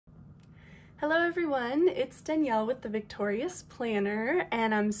Hello everyone, it's Danielle with the Victorious Planner,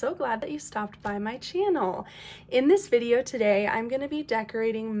 and I'm so glad that you stopped by my channel. In this video today, I'm going to be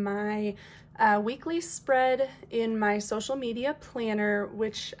decorating my weekly spread in my social media planner,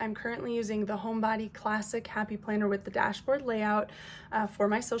 which I'm currently using the Homebody Classic Happy Planner with the dashboard layout for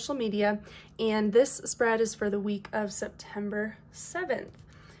my social media. And this spread is for the week of September 7th.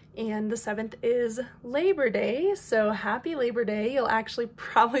 And the 7th is Labor Day, so happy Labor Day. You'll actually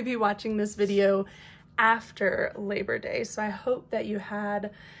probably be watching this video after Labor Day, so I hope that you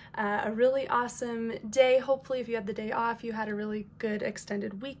had a really awesome day. Hopefully if you had the day off, you had a really good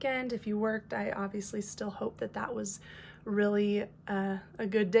extended weekend. If you worked, I obviously still hope that that was really a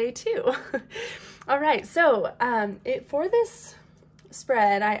good day too. All right, so for this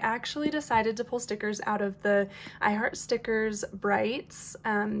spread, I actually decided to pull stickers out of the I Heart Stickers Brights.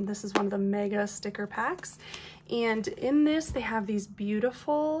 This is one of the mega sticker packs, and in this they have these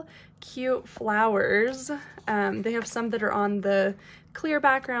beautiful cute flowers. They have some that are on the clear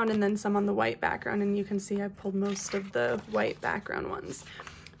background and then some on the white background, and you can see I pulled most of the white background ones.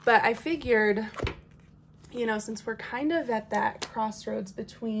 But I figured, you know, since we're kind of at that crossroads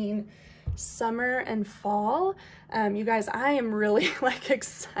between summer and fall, you guys, I am really like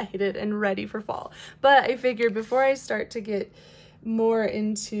excited and ready for fall, but I figured before I start to get more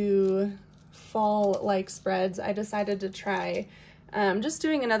into fall like spreads, I decided to try just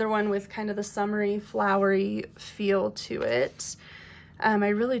doing another one with kind of the summery flowery feel to it. I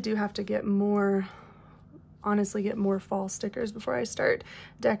really do have to get more, honestly get more fall stickers before I start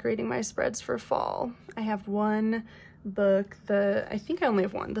decorating my spreads for fall. I have one book, I think I only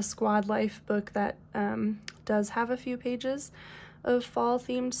have one, the Squad Life book that does have a few pages of fall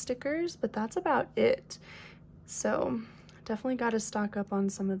themed stickers, but that's about it. So definitely got to stock up on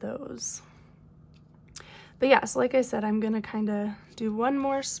some of those. But yeah, so like I said, I'm gonna kind of do one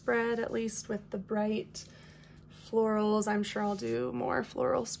more spread at least with the bright florals. I'm sure I'll do more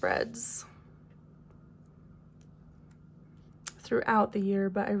floral spreads throughout the year,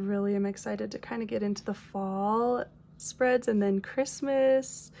 but I really am excited to kind of get into the fall spreads and then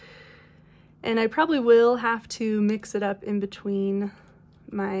Christmas. And I probably will have to mix it up in between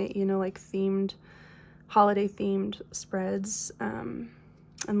my, you know, like themed, holiday themed spreads,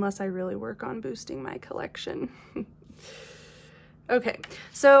 unless I really work on boosting my collection. Okay,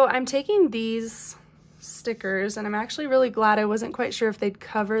 so I'm taking these stickers, and I'm actually really glad. I wasn't quite sure if they'd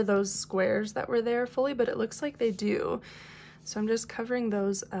cover those squares that were there fully, but it looks like they do. So I'm just covering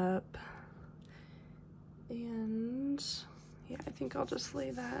those up. And yeah, I think I'll just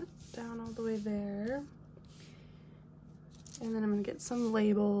lay that down all the way there. And then I'm gonna get some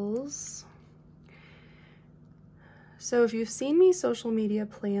labels. So if you've seen me social media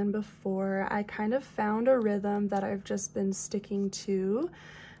plan before, I kind of found a rhythm that I've just been sticking to.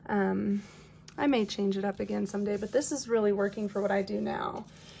 I may change it up again someday, but this is really working for what I do now.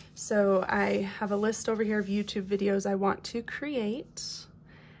 So I have a list over here of YouTube videos I want to create.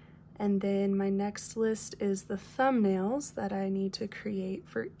 And then my next list is the thumbnails that I need to create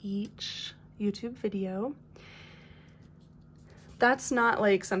for each YouTube video. That's not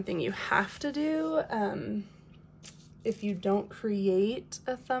like something you have to do. If you don't create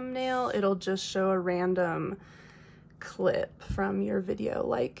a thumbnail, it'll just show a random clip from your video,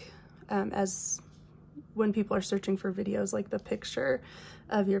 like as when people are searching for videos, like the picture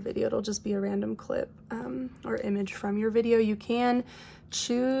of your video, it'll just be a random clip or image from your video. You can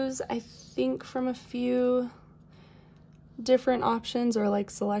choose, I think, from a few different options, or like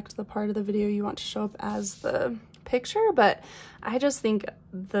select the part of the video you want to show up as the picture, but I just think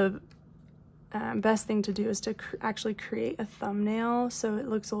the best thing to do is to actually create a thumbnail so it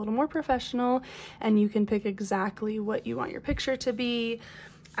looks a little more professional and you can pick exactly what you want your picture to be.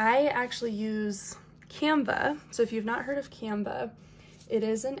 I actually use Canva. So if you've not heard of Canva, it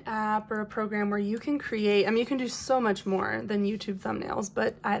is an app or a program where you can create, I mean, you can do so much more than YouTube thumbnails,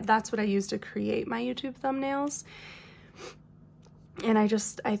 but that's what I use to create my YouTube thumbnails. And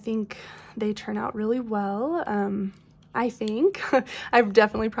I think they turn out really well. I think. I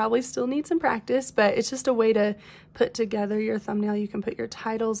definitely probably still need some practice, but it's just a way to put together your thumbnail. You can put your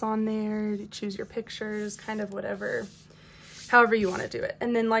titles on there, choose your pictures, kind of whatever, however you want to do it.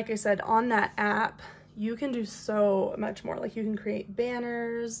 And then, like I said, on that app, you can do so much more. Like you can create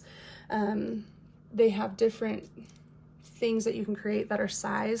banners. They have different things that you can create that are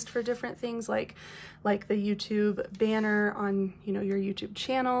sized for different things, like the YouTube banner on, you know, your YouTube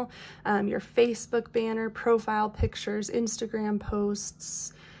channel, your Facebook banner, profile pictures, Instagram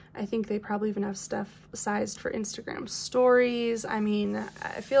posts. I think they probably even have stuff sized for Instagram stories. I mean,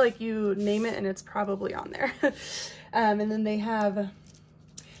 I feel like you name it and it's probably on there. And then they have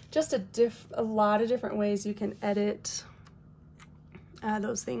just a lot of different ways you can edit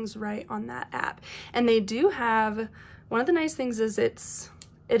those things right on that app. And they do have, one of the nice things is it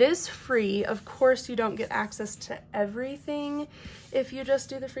is free. Of course, you don't get access to everything. If you just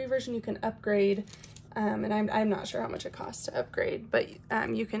do the free version, you can upgrade. And I'm not sure how much it costs to upgrade, but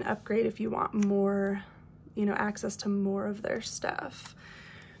you can upgrade if you want more, you know, access to more of their stuff.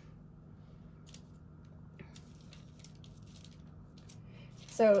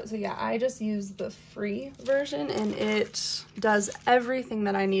 So yeah, I just use the free version and it does everything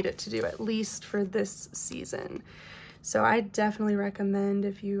that I need it to do, at least for this season. So I definitely recommend,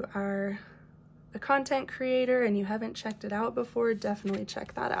 if you are a content creator and you haven't checked it out before, definitely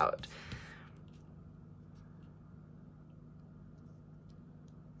check that out.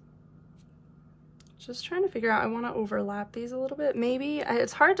 Just trying to figure out, I want to overlap these a little bit. Maybe,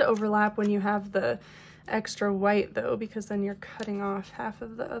 it's hard to overlap when you have the extra white though, because then you're cutting off half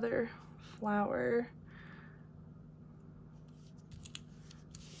of the other flower.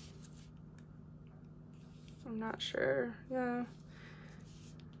 I'm not sure. Yeah,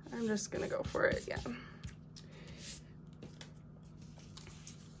 I'm just gonna go for it. Yeah.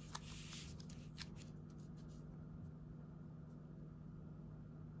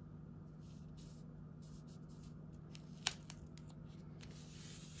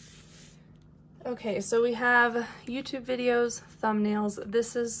 Okay, so we have YouTube videos, thumbnails.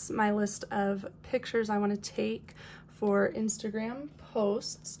 This is my list of pictures I want to take for Instagram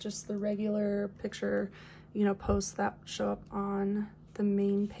posts, just the regular picture, you know, posts that show up on the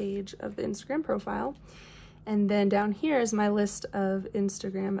main page of the Instagram profile. And then down here is my list of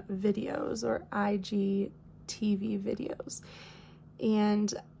Instagram videos, or IGTV videos.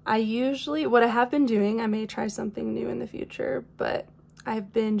 And I usually, what I have been doing, I may try something new in the future, but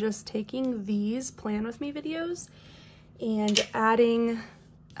I've been just taking these plan with me videos and adding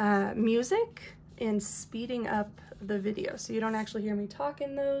music and speeding up the video. So you don't actually hear me talk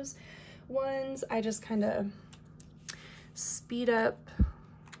in those ones. I just kind of speed up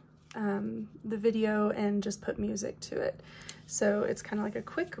the video and just put music to it. So it's kind of like a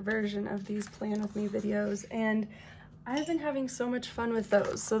quick version of these plan with me videos, and I've been having so much fun with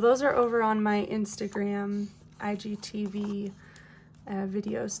those. So those are over on my Instagram IGTV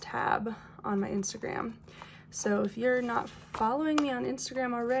videos tab on my Instagram. So if you're not following me on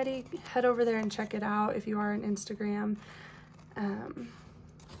Instagram already, head over there and check it out if you are on Instagram.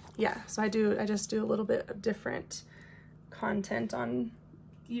 Yeah, so I just do a little bit of different content on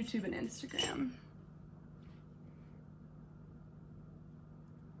YouTube and Instagram.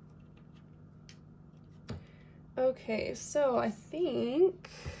 Okay, so I think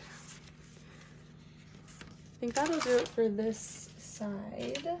that'll do it for this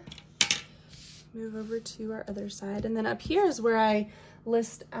side. Move over to our other side, and then up here is where I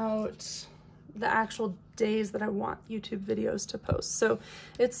list out the actual days that I want YouTube videos to post. So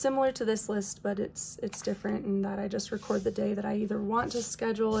it's similar to this list, but it's different in that I just record the day that I either want to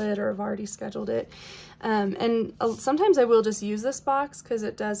schedule it or have already scheduled it. And sometimes I will just use this box because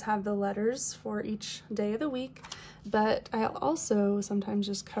it does have the letters for each day of the week, but I'll also sometimes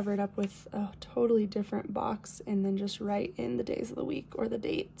just cover it up with a totally different box and then just write in the days of the week or the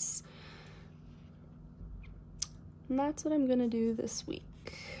dates. And that's what I'm gonna do this week.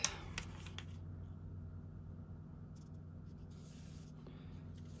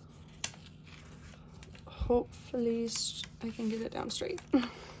 Hopefully I can get it down straight.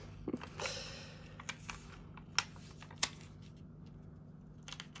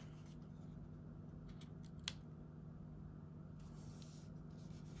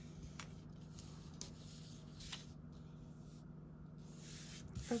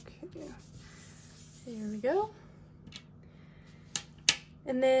 Okay, here we go.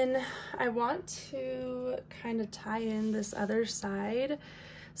 And then I want to kind of tie in this other side.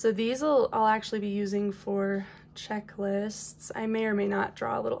 So these I'll actually be using for checklists. I may or may not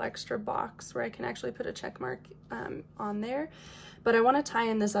draw a little extra box where I can actually put a check mark on there, but I want to tie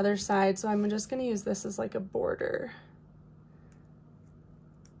in this other side, so I'm just going to use this as like a border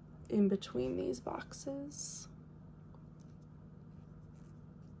in between these boxes.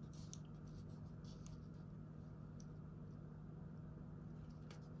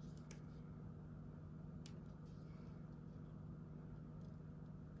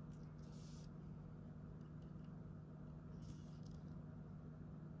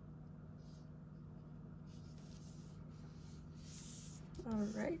 All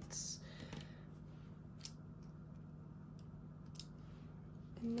right.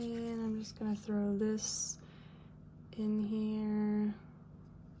 And then I'm just gonna throw this in here.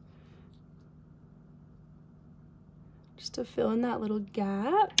 just to fill in that little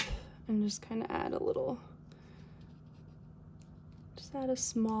gap and just kind of add a little, just add a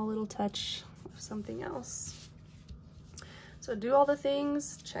small little touch of something else. So do all the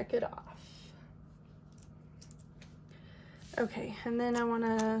things, check it off. Okay, and then I want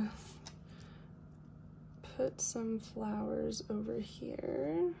to put some flowers over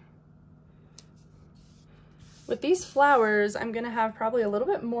here. With these flowers, I'm gonna have probably a little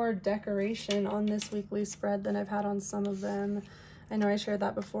bit more decoration on this weekly spread than I've had on some of them. I know I shared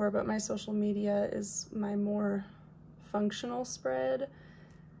that before, but my social media is my more functional spread.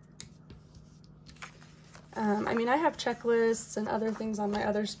 I mean, I have checklists and other things on my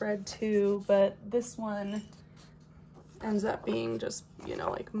other spread too, but this one ends up being just, you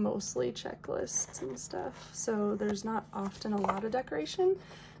know, like mostly checklists and stuff. So there's not often a lot of decoration,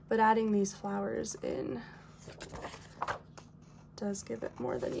 but adding these flowers in does give it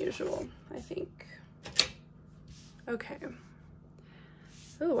more than usual, I think. Okay.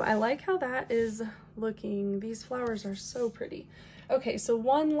 Oh, I like how that is looking. These flowers are so pretty. Okay, so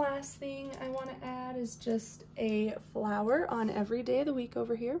one last thing I want to add is just a flower on every day of the week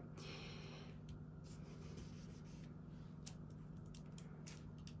over here.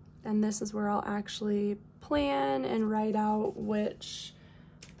 And this is where I'll actually plan and write out which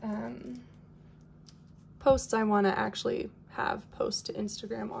posts I want to actually have post to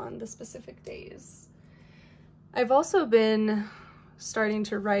Instagram on the specific days. I've also been starting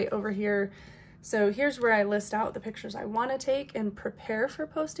to write over here. So here's where I list out the pictures I want to take and prepare for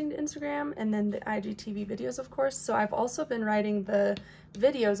posting to Instagram, and then the IGTV videos, of course. So I've also been writing the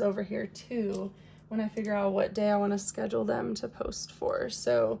videos over here too when I figure out what day I want to schedule them to post for.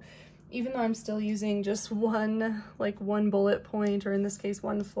 So even though I'm still using just one bullet point, or in this case,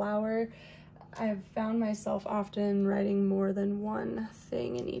 one flower, I've found myself often writing more than one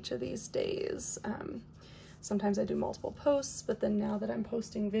thing in each of these days. Sometimes I do multiple posts, but then now that I'm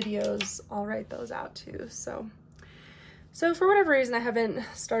posting videos, I'll write those out too. So for whatever reason, I haven't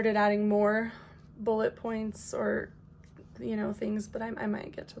started adding more bullet points or, you know, things, but I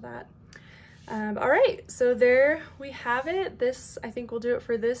might get to that. All right, so there we have it. This, I think, will do it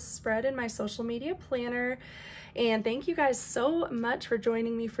for this spread in my social media planner. And thank you guys so much for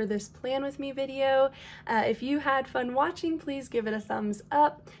joining me for this plan with me video. If you had fun watching, please give it a thumbs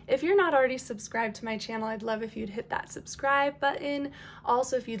up. If you're not already subscribed to my channel, I'd love if you'd hit that subscribe button.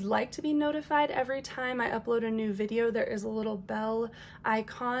 Also, if you'd like to be notified every time I upload a new video, there is a little bell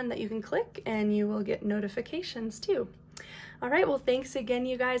icon that you can click and you will get notifications too. All right, well, thanks again,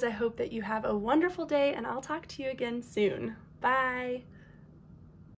 you guys. I hope that you have a wonderful day, and I'll talk to you again soon. Bye.